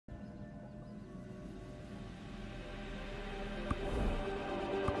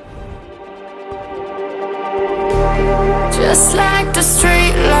Just like the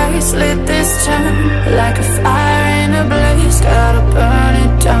street lights lit this town, like a fire in a blaze, gotta burn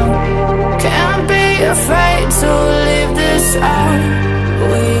it down. Can't be afraid to leave this out.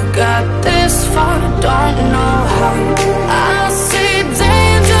 We got this far, don't know how. I see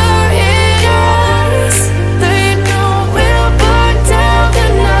danger in your eyes. They know we'll burn down the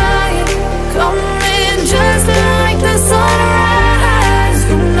night. Coming just like the sunrise.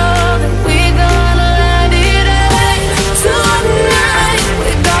 You know that we're gonna light it up tonight.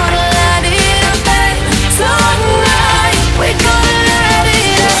 We're gonna light it up tonight. We're gonna light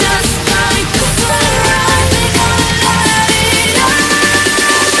it up just like the sunrise. We're gonna light it up now.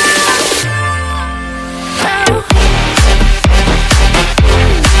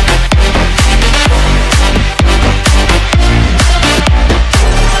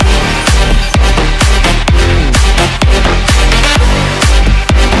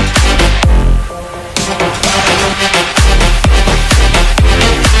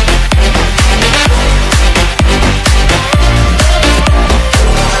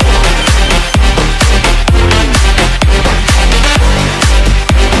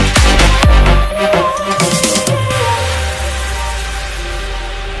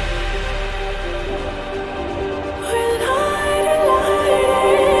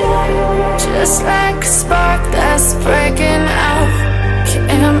 Just like a spark that's breaking out.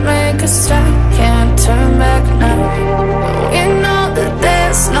 Can't make a stop, can't turn back now.